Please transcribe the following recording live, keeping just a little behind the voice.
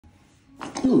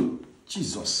Oh,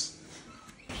 Jesus.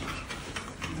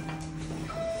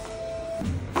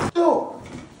 Oh.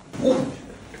 Oh.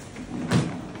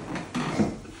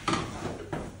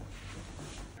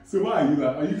 So why are you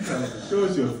like? Are you trying to show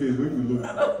us your face when you look?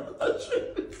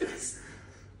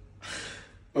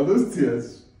 Are those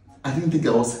tears? I think I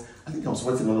was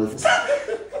writing on it.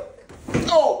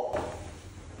 Oh!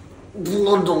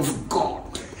 Blood of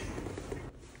God.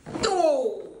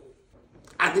 Oh!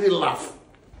 I didn't laugh.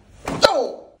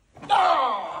 No!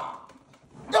 No!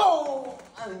 No!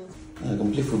 I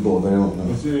can play football very well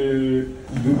now. You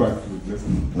do back to this.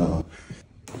 No.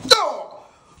 No!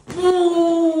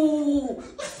 Ooh!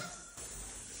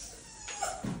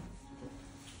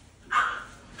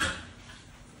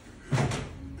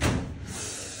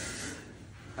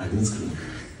 I didn't scream.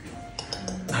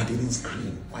 I didn't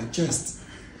scream. My chest.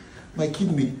 My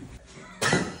kidney.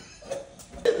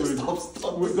 Wait,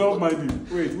 Stop. Wait, don't mind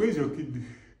it. Wait, where's your kidney?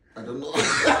 I don't know.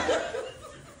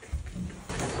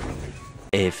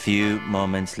 A few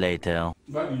moments later.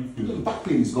 How do you feel? The back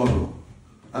pain is gone though.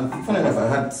 And funny enough, I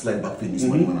had slight back pain this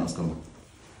morning when I was coming.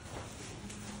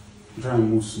 Try and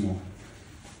move small.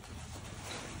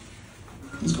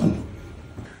 It's gone.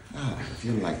 I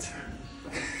feel light.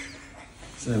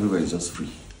 So everywhere is just free.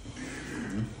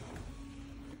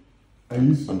 Are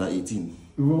you Under 18.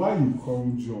 Well, why you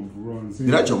come jump, run? Say,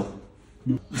 Did I jump?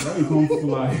 No. Why you come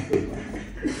fly?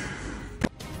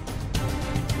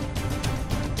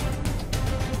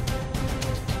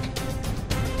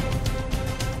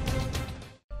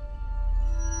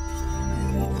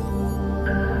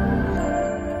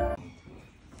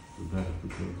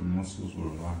 The muscles will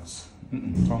relax.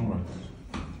 Turn right.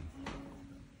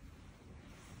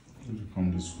 Let you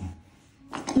come this way.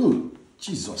 Oh,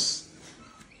 Jesus.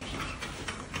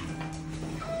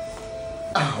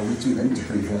 Wait, I need to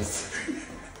pray first.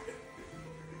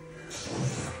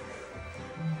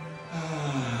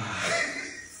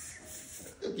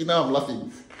 Okay, now I'm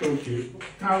laughing. Okay.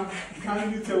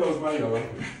 Can you tell us why you're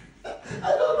laughing? I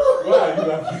don't know. Why are you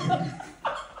laughing?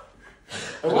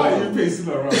 Why are you pacing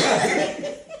around?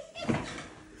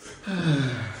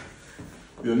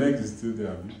 Your leg is still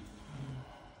there, Abby.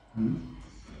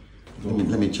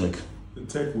 Let me check.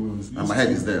 Take wheels. And my head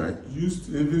is there, right?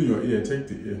 Even your ear, take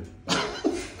the ear.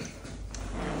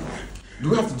 Do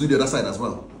we have to do the other side as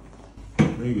well?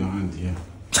 Bring your hand here.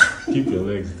 Keep your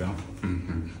legs down.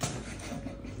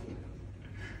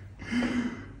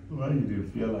 Why do you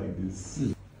feel like this?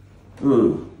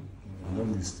 Oh.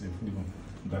 Don't be stiff.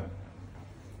 That.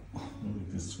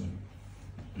 Move this way.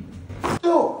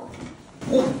 No!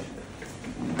 Oh.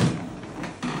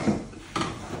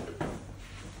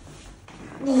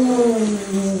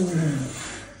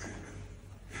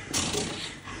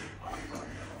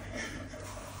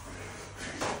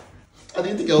 I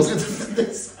didn't think I was going to do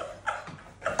this.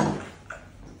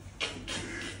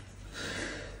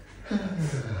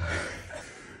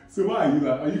 So why are you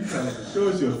like? Are you trying to show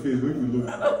us your face when you look?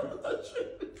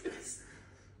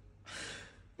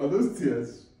 Are those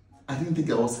tears? I think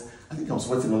I was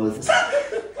writing on it.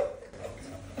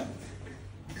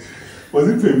 Was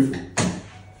it painful?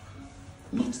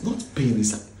 Not pain,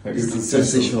 it's Like the it's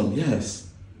sensation, yes.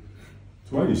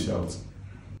 So why you shout?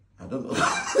 I don't know.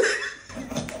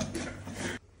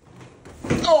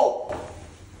 Oh!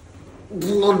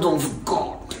 Blood of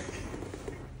God.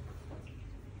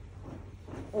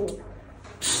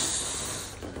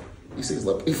 You say it's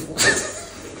not painful.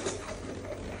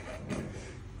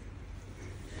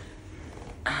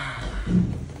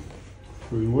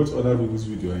 When you watch other people's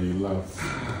video and you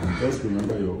laugh, just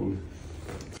remember your own.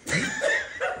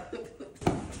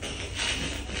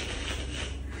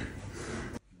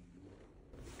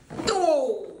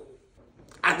 No!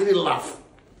 I didn't laugh.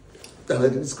 And I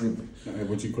didn't scream.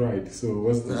 But you cried, so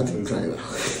what's the I didn't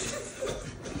cry.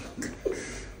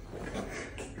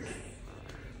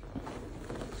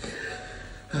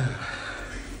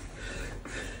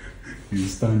 You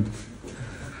stand.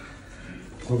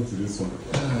 Come to this one.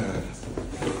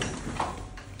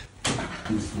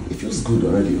 It feels good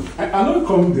already. I don't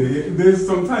come there. There's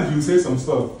sometimes you say some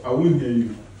stuff, I won't hear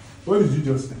you. What did you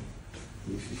just say?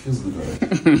 It feels good already. It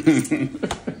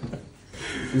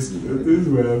feels good The already. things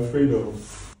we're afraid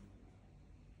of.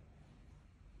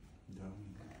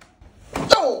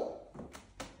 No!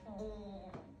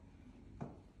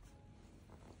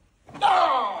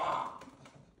 Ah!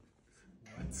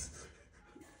 What?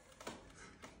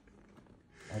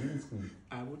 I didn't scream.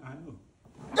 I know.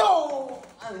 No!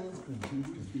 I didn't scream.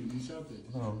 You shouted.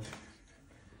 No.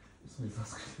 So it's not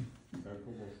screaming. Come on.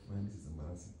 Man, this is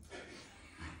embarrassing.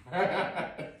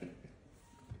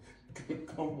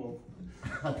 Come on.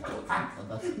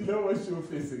 You don't wash your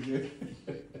face again.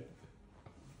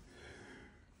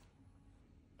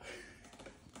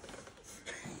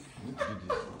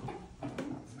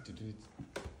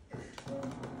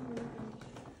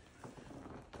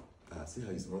 See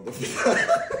how he's not the face.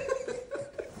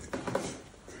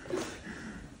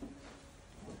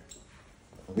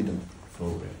 We don't. For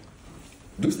where?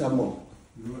 Do you still have more?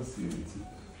 You don't see anything.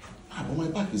 But my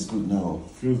back is good now.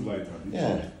 Feels lighter.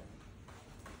 Yeah.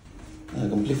 I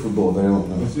can play football very well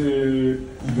now.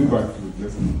 Do back to it,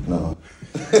 let's go. No.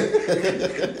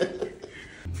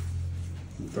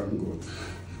 Thank God.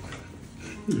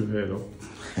 Your head up.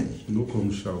 No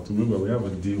come shout. Remember, we have a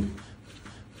deal.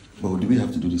 But do we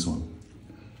have to do this one?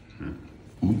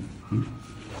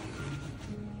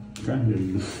 Can't hear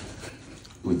you.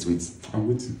 Wait. I'm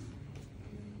waiting.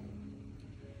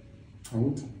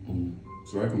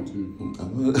 So I continue.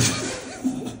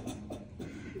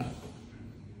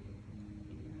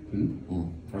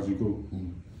 As you go.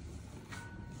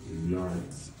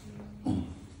 Right.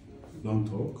 Don't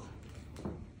talk.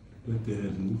 Let the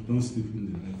head move. Don't sleep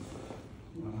in the leg.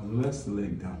 Relax the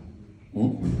leg down.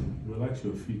 Relax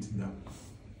your feet down.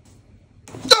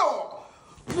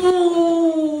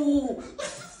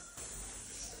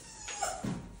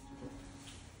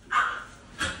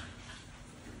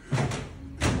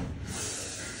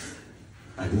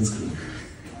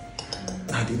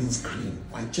 I didn't scream.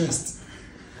 My chest.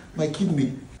 My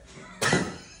kidney.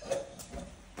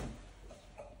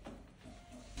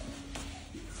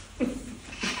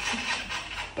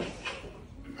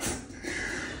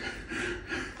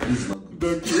 It's not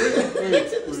good. Wait.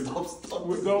 Stop.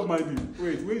 Don't mind it.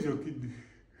 Wait, where's your kidney?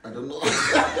 I don't know.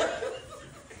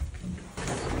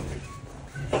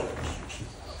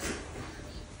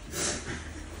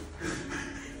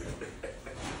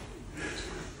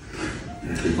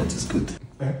 Okay, but it's good.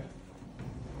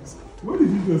 What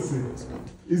did you just say?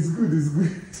 It's good.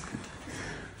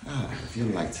 I feel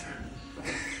light.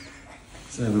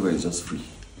 So everywhere is just free.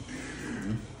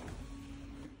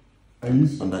 Are you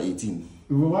sure? Under 18.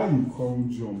 Well, why you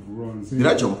come jump, run? Did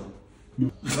I jump?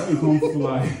 No. Why you come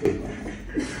fly?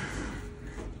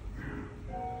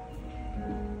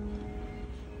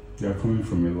 You are coming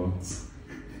from a lot.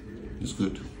 It's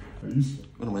good. Are you sure?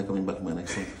 When am I coming back my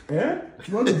next one? Eh?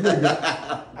 You want to do it again?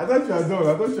 I thought you are done.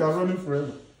 I thought you are running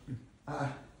forever.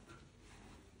 How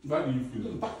do you feel? The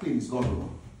back pain is gone. Bro.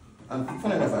 And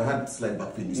funny enough, I had slight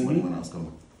back pain this morning when I was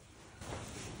coming.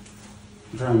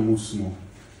 Try and move small.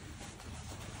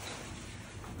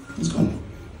 It's gone.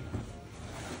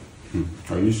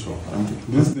 Are you sure?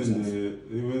 This thing,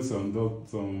 even some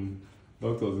doctors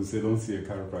will say, don't see a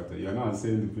chiropractor. You're not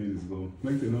saying the pain is gone.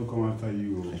 Make them not come after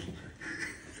you.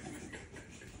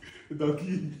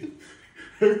 Donkey,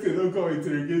 make them not come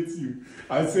interrogate you.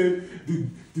 I said,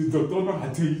 the doctor not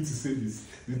had tell you to say this.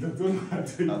 The doctor not had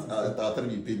tell you. I'll tell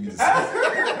you paid me this.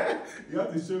 You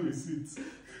have to show receipts.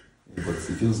 But it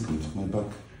feels good. My back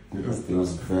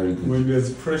feels very good. When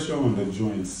there's pressure on the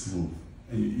joints, and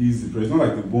you ease the pressure, it's not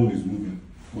like the bone is moving.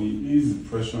 When you ease the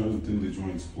pressure within the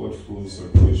joints, blood flow,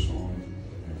 circulation,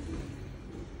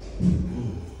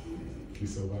 you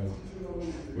survive.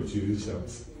 But you reach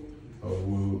out.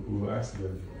 We'll ask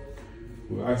them.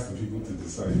 We'll ask the people to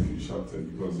decide if you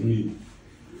shouted, because me,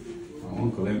 I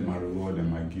won't collect my reward and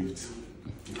my gift.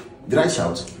 Did I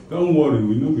shout? Don't worry,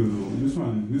 we know below. This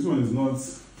one is not.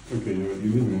 Okay, you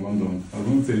live in London. I was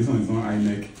going to say this one is not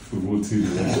INEC football team.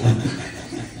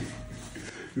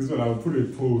 This one I'll put a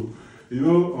poll. You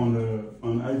know,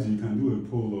 on IG you can do a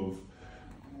poll of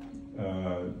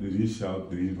did you shout,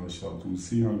 did you not shout? We'll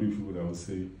see how many people that will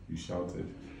say you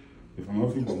shouted. If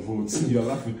enough people vote, you're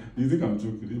laughing. Do you think I'm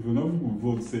joking? If enough people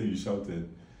vote say you shouted,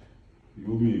 you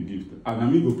owe me a gift. And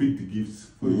I'm going to pick the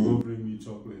gifts. So you go bring me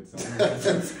chocolates. And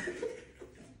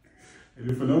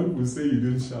if enough people say you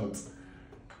didn't shout,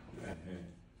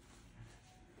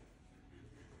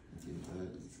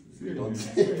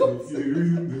 you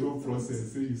reason the whole process,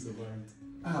 say you survived.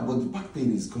 But the back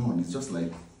pain is gone. It's just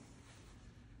like...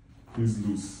 It's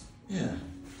loose. Yeah.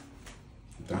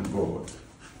 Thank God.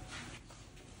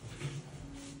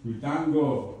 We thank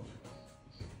God.